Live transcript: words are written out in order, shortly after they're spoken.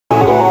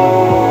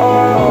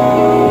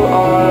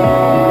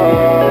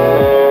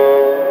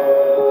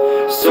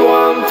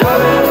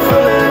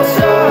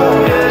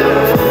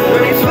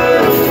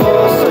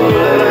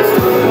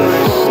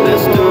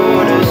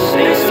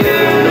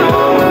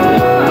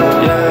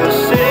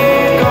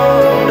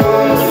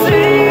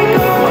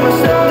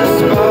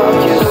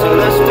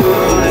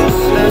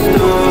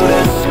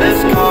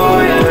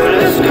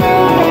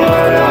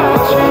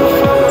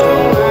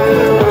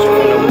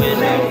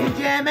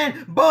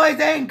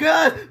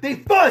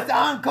first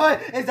encore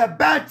is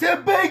about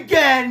to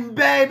begin,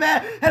 baby.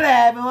 Hello,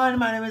 everyone.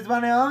 My name is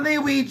one and only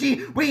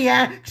Luigi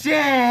Reaction,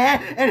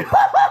 and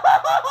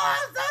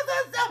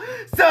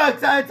so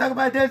excited to talk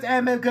about this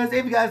anime because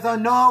if you guys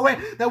don't know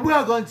it, that we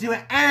are going to do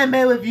an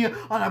anime review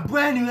on a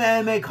brand new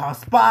anime called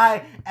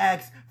Spy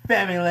X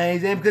Family,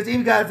 ladies. And because if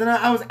you guys don't know,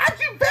 I was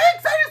actually very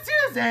excited to see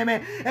this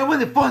anime, and when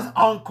the first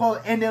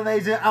encore ended,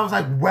 ladies, I was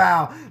like,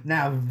 wow,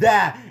 now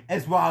that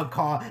is what I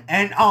call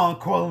an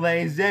encore,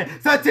 ladies.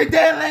 So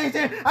today, ladies,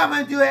 I'm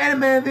going to do an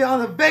anime review on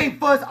the very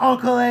first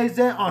encore, ladies,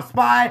 on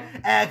Spy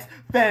X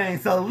Family.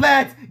 So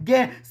let's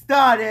get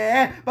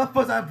started. But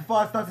first, before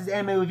I start this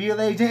anime review,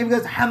 ladies, if you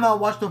guys have not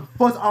watched the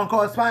first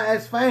encore of Spy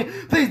X Family,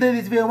 please leave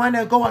this video right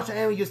now. Go watch the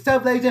anime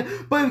yourself, ladies.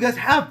 But if you guys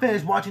have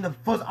finished watching the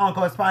first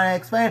encore of Spy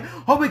X Family,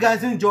 hope you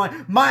guys enjoy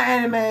my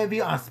anime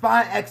review on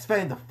Spy X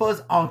Family, the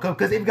first encore.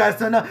 Because if you guys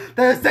don't know,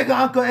 that the second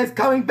encore is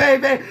coming,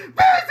 baby. Very soon, so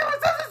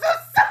excited.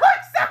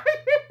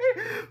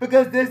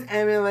 Because this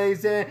anime,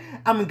 ladies,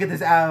 I'm gonna get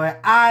this out of the way.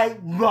 I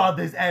love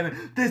this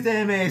anime. This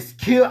anime is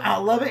cute. I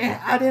love it. And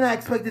I did not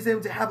expect this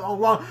anime to have a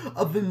lot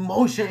of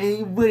emotion, and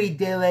it really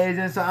did, ladies.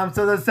 And so I'm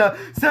so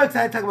excited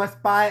to talk about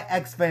Spy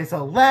X Family.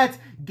 So let's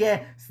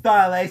get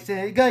started, ladies.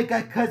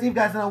 Because if you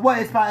guys don't know what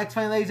is Spy X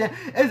Family, ladies,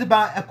 it's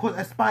about, of course,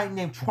 a spy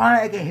named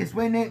Trina. Again, his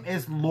real name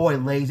is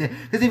Lloyd, ladies.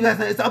 Because if you guys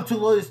know, it's up to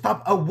Lloyd to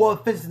stop a war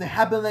offense to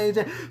happen,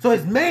 ladies. So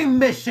his main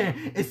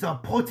mission is an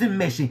important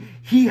mission.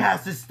 He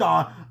has to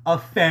start a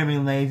family,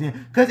 ladies.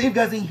 Because if you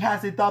guys think he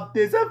has to adopt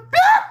this, I'm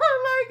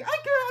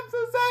so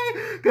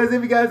sorry. Because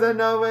if you guys don't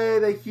know,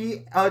 that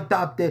he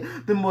adopted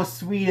the most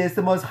sweetest,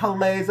 the most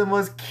hilarious, the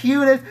most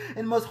cutest,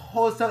 and most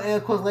wholesome, and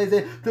of course,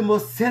 ladies, the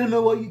most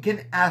sentimental you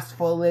can ask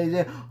for,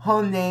 ladies.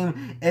 Her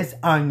name is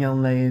Anya,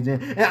 ladies.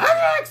 And I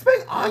didn't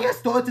expect Anya's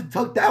story to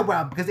take that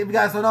route, because if you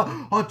guys don't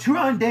know, her true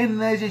undated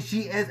legend,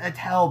 she is a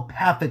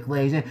telepathic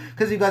legend.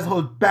 Because if you guys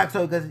hold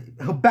backstory,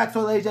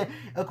 legend,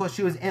 of course,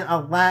 she was in a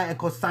lab, of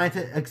course,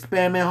 scientific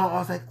experiment. I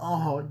was like,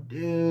 oh,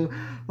 dude.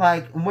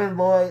 Like, when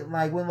Lloyd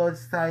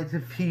decided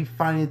to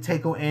finally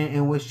take her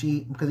in which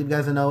she, because if you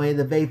guys don't know, in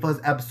the very first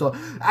episode,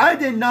 I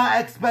did not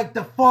expect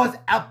the first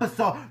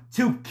episode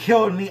to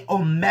kill me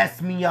or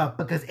mess me up,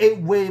 because it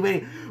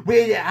really,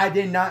 I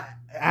did not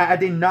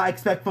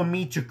expect for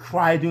me to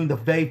cry during the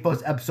very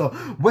first episode,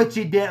 which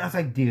it did. I was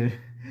like, dude,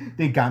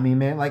 they got me,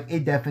 man. Like,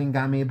 it definitely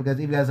got me, because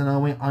if you guys don't know,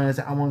 when Anya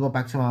said, I want to go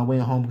back to my way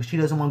home, because she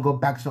doesn't want to go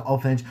back to the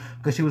orphanage,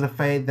 because she was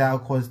afraid that,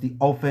 of course, the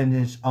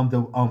orphanage,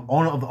 the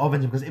owner of the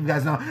orphanage, because if you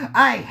guys know,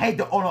 I hate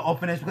the owner of the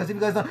orphanage, because if you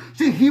guys know,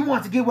 he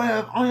wants to get rid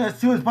of Anya as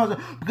soon as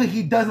possible, because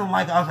he doesn't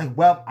like her. I was like,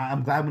 well,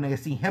 I'm glad when I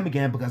see him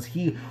again, because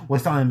he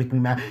was starting to make me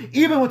mad.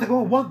 Even with the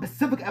one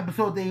specific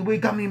episode, they really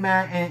got me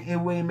mad, and it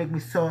really made me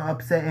so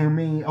upset, and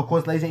me, of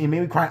course, ladies, it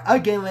made me cry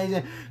again,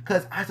 ladies,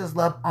 because I just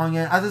love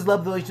Anya. I just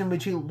love the relationship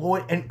between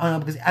Lloyd and Anya,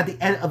 because at the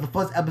end of the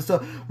first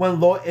episode, when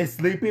Lloyd is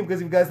sleeping,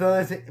 because if you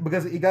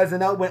guys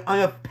know, when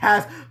Anya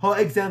passed her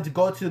exam to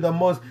go to the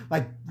most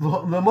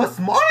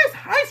smartest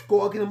high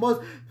school, okay, the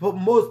most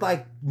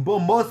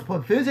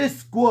prestigious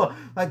school,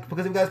 like,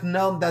 because if you guys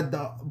know that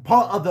the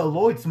part of the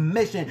Lloyd's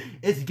mission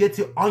is to get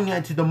to Anya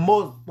into the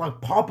most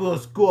popular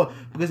school,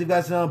 because if you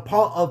guys know,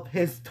 part of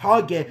his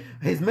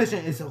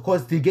mission is, of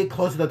course, to get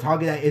close to the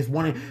target that is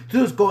wanting to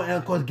the school, and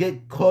of course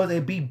get close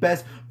and be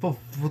best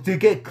to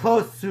get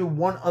close to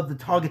one of the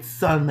target's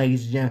son,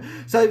 ladies and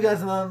gentlemen. So if you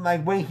guys know,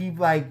 when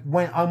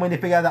they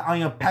figure out that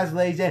Anya passed,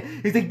 ladies and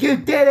gentlemen, he's like, you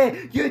did it,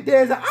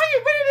 it's like, are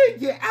you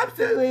ready? You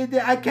absolutely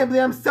did. I can't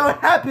believe, I'm so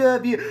happy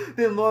of you.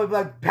 Then Lloyd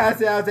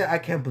passed it out. I was like, I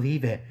can't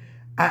believe it.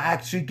 I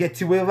actually get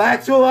to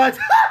relax a lot.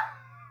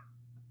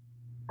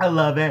 I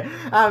love it.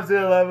 I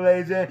absolutely love it,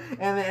 ladies and gentlemen.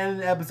 And the end of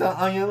the episode,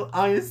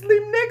 Anya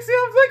sleep next to him.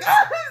 I was like,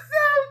 oh, it's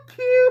so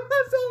cute. I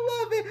so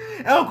love it.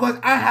 And of course,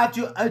 I have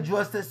to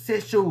address the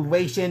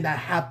situation that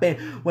happened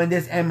when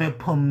this anime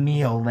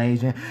premiered,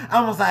 ladies and gentlemen.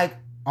 I was like,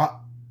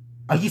 are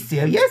you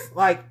serious?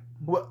 Like,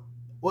 what,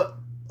 are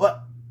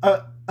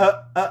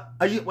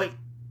you, wait,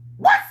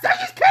 what? Are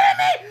you kidding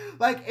me?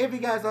 Like, if you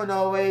guys don't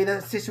know,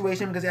 that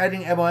situation, because I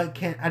didn't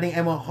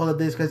ever hold up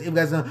this, because if you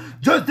guys know,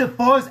 just the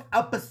first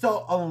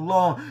episode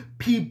alone,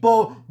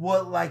 people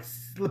were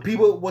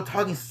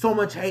talking so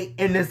much hate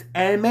in this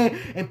anime,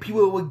 and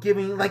people were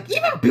giving, even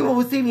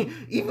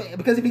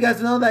because if you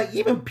guys know, that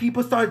even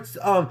people start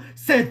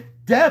saying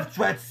death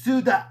threats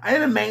to the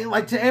anime,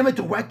 like to the anime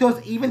directors,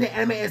 even the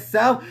anime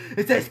itself.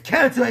 It says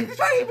cancel it. It's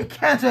not even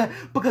cancel it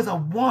because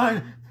of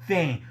one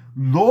thing.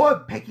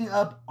 Lloyd picking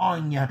up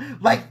Anya.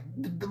 Like,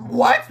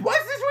 what?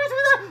 What's this reason for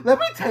that? Let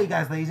me tell you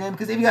guys, ladies and gentlemen,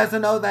 because if you guys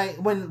don't know, that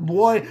when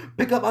Lloyd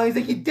picked up Anya, he's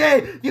like, you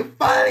did. You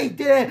finally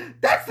did it.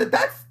 That's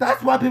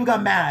why people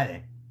got mad at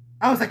it.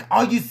 I was like,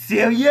 are you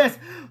serious?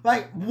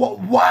 Like,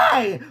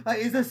 why? Like,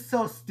 it's just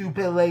so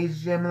stupid, ladies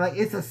and gentlemen. Like,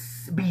 it's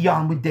just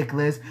beyond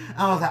ridiculous. And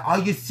I was like, are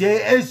you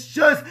serious? It's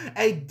just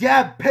a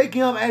dad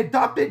picking up an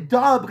adopted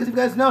dog, because if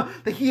you guys know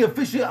that he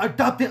officially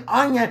adopted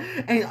Anya,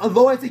 and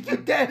Lloyd's like, you're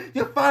dead,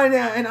 you're fine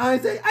now. And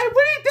Anya's like, I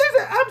really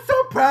did it. I'm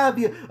so proud of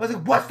you. I was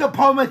like, what's the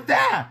problem with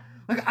that?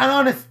 Like, I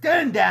don't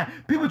understand that.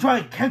 People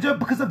trying to cancel it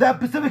because of that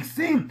specific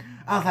scene.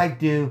 I was like,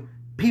 dude,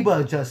 people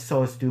are just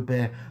so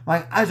stupid.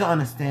 Like, I don't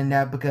understand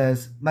that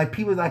because, like,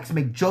 people like to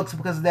make jokes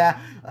because of that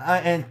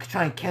and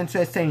try and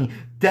cancel it, saying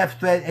death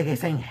threat, aka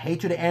saying hate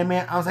to the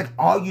anime. I was like,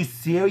 are you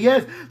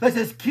serious? Let's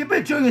just keep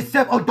it to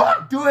yourself. Oh,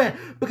 don't do it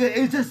because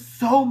it's just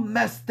so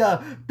messed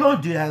up.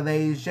 Don't do that,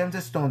 ladies and gentlemen.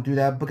 Just don't do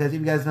that because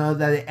if you guys know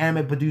that the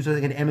anime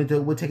producers and the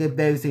animator will take it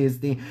very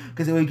seriously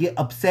because they will get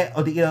upset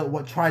or they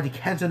either try to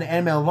cancel the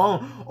anime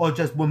alone or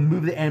just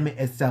remove the anime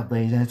itself,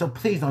 ladies and gentlemen.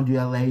 So please don't do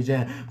that, ladies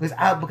and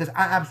gentlemen, because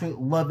I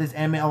absolutely love this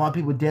anime. A lot of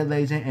people did,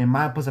 ladies and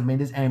my person made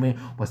this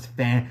anime was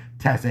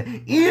fantastic.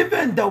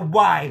 Even the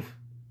wife,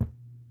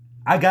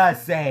 I gotta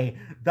say,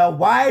 the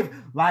wife,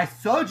 like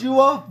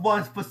Sojuo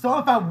once for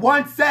some I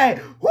once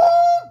said, whoo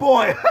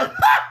boy,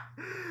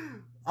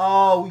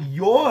 oh,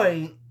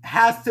 Yori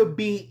has to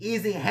be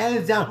easy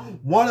hands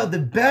down one of the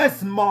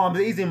best moms.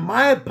 Is in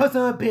my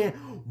personal opinion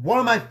one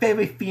of my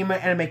favorite female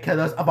anime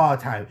killers of all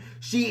time.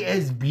 She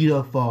is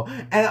beautiful.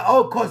 And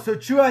of course,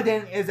 Sochura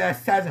then is an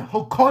assassin.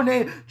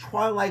 Hokone,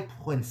 Twilight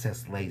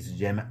Princess, ladies and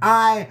gentlemen.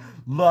 I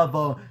love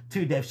her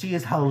to death. She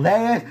is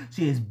hilarious.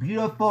 She is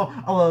beautiful.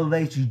 I love the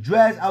way she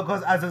dressed. Of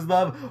course, I just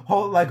love her,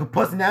 like, her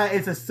personality.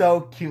 It's just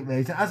so cute,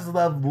 ladies. And I just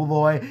love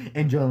Roy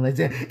and Jordan,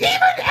 ladies. Even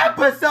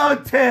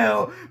episode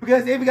 2.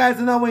 Because if you guys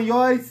don't know, when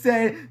Yori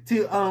said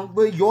to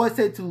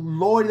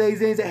Lord,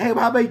 ladies and said, hey,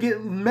 how about you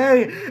get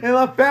married? And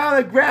I fell on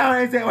the ground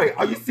and said, wait,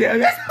 are you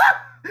serious?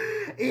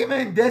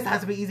 Even this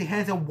has to be easy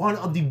hands and one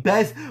of the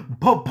best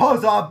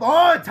proposals of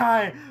all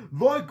time.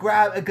 Lord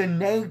grabbed a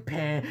grenade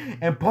pen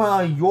and put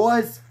on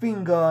Yor's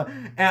finger,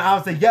 and I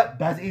was like, yep,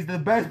 that's easily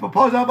the best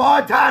proposal of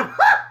all time.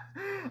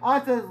 I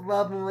just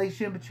love the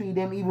relationship between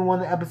them. Even one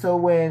of the episode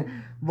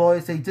when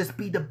Lloyd said, just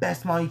be the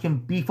best mom you can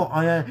be for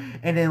Anya.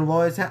 And then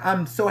Lloyd said,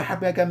 I'm so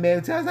happy I got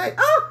married to her. I was like,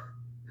 oh!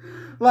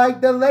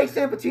 Like, the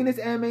relationship between this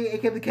anime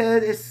and the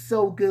kids is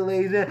so good,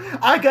 ladies.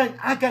 I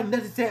got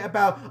nothing to say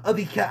about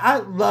other kids. I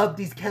love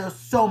these kids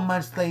so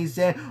much, ladies.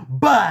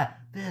 But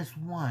there's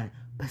one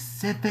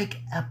specific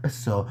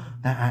episode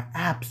that I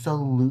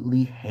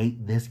absolutely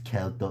hate this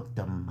character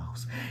the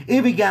most.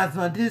 If you guys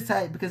know this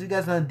side, because you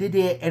guys know did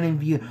an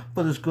interview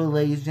for the school,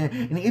 ladies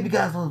and if you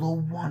guys know the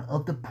one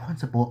of the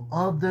principal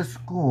of the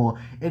school,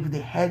 if the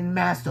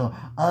headmaster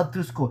of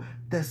the school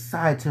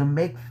decide to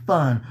make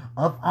fun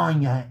of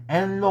Anya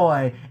and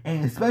Lloyd,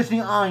 and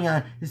especially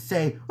Anya, to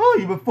say, oh,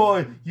 you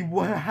before you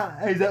were,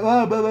 he's like,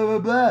 oh, blah blah blah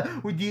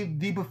blah. Would you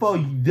before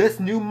this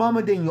new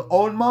mama than your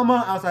old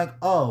mama? I was like,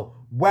 oh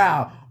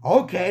wow.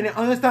 Okay, and then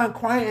Anya started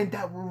crying, and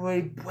that would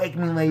really break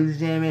me, ladies and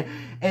gentlemen.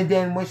 And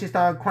then when she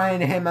started crying,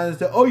 the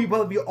headmaster said, "Oh, you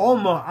better be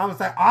Oma." I was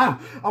like,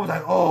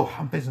 "Oh,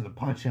 I'm finishing the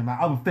punch him.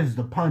 I was finishing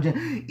the punch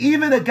him."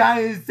 Even the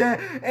guy who said,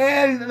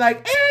 "And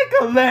like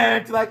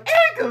excellent, like,"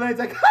 so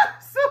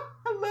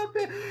I love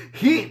it.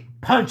 He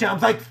punched him. I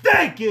was like,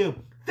 "Thank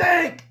you."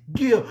 I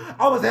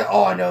was like,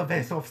 "Oh, I've never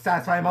been so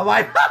satisfied in my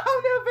life.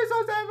 I've never been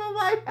so satisfied in my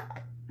life."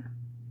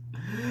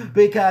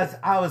 Because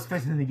I was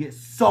fixing to get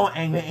so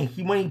angry, and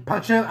when he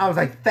punched him, I was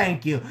like,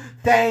 thank you.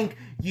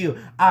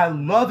 I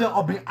love the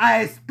opening.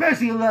 I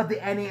especially love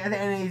the ending, and the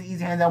ending is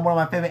easy hands down one of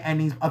my favorite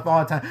endings of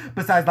all time.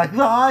 Besides, like,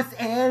 Lost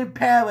in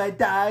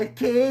Paradise,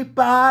 keep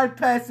on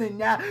pressing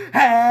now.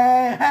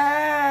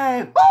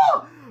 Hey,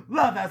 woo!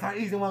 Love that song.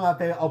 Easily one of my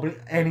favorite opening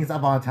endings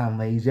of all time,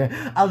 ladies.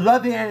 I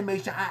love the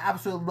animation. I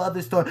absolutely love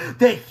the story.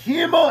 The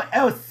humor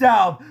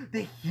itself.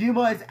 The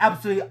humor is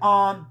absolutely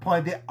on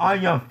point. They're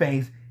on your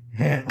face.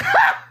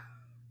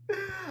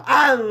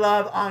 I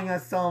love Anya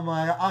so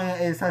much. Anya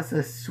is such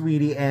a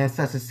sweetie and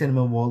such a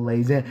cinnamon roll,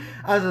 ladies.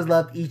 I just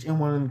love each and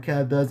one of them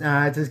characters, and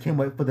I just can't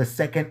wait for the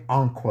second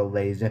encore,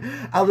 ladies.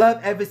 I love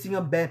every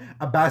single bit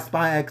about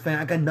Spy X Fan.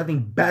 I got nothing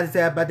bad to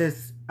say about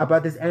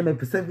this anime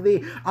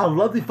specifically. I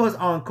love the first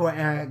encore,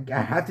 and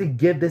I have to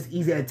give this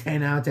easy a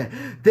 10 out of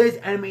 10. This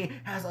anime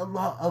has a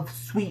lot of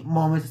sweet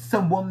moments,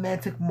 some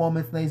romantic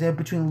moments, ladies,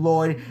 between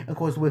Lloyd, and of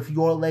course with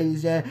your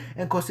ladies, and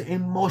of course the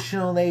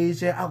emotional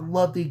ladies. I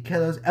love the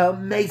killers,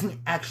 amazing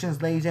actions,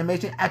 ladies,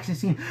 amazing action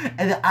scene,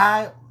 and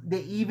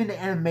even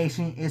the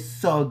animation is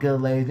so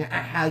good, ladies. I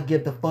had to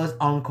give the first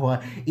encore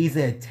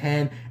easily a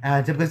 10 out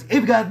of 10, because if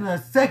you guys know, the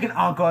second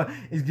encore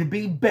is going to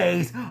be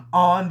based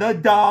on the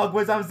dog,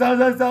 which I'm so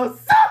excited, which I'm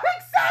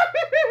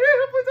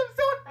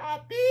so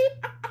happy.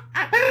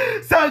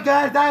 So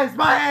guys, that is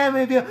my anime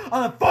review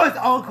on the first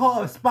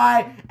encore of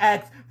Spy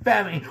X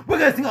Family. We're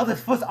gonna sing of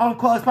this first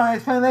encore of Spy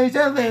X Family, ladies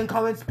and gentlemen.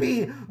 Comment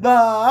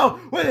below.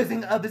 We're gonna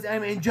sing of this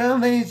anime in general,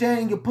 ladies and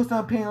gentlemen. Your personal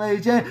opinion,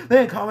 ladies and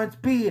gentlemen.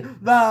 Comment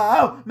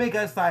below. Make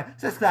us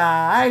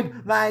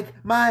subscribe, like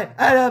my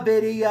other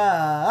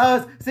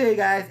videos. See you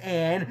guys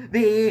in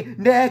the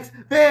next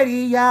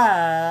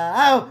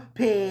video.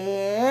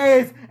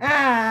 Peace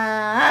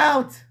out.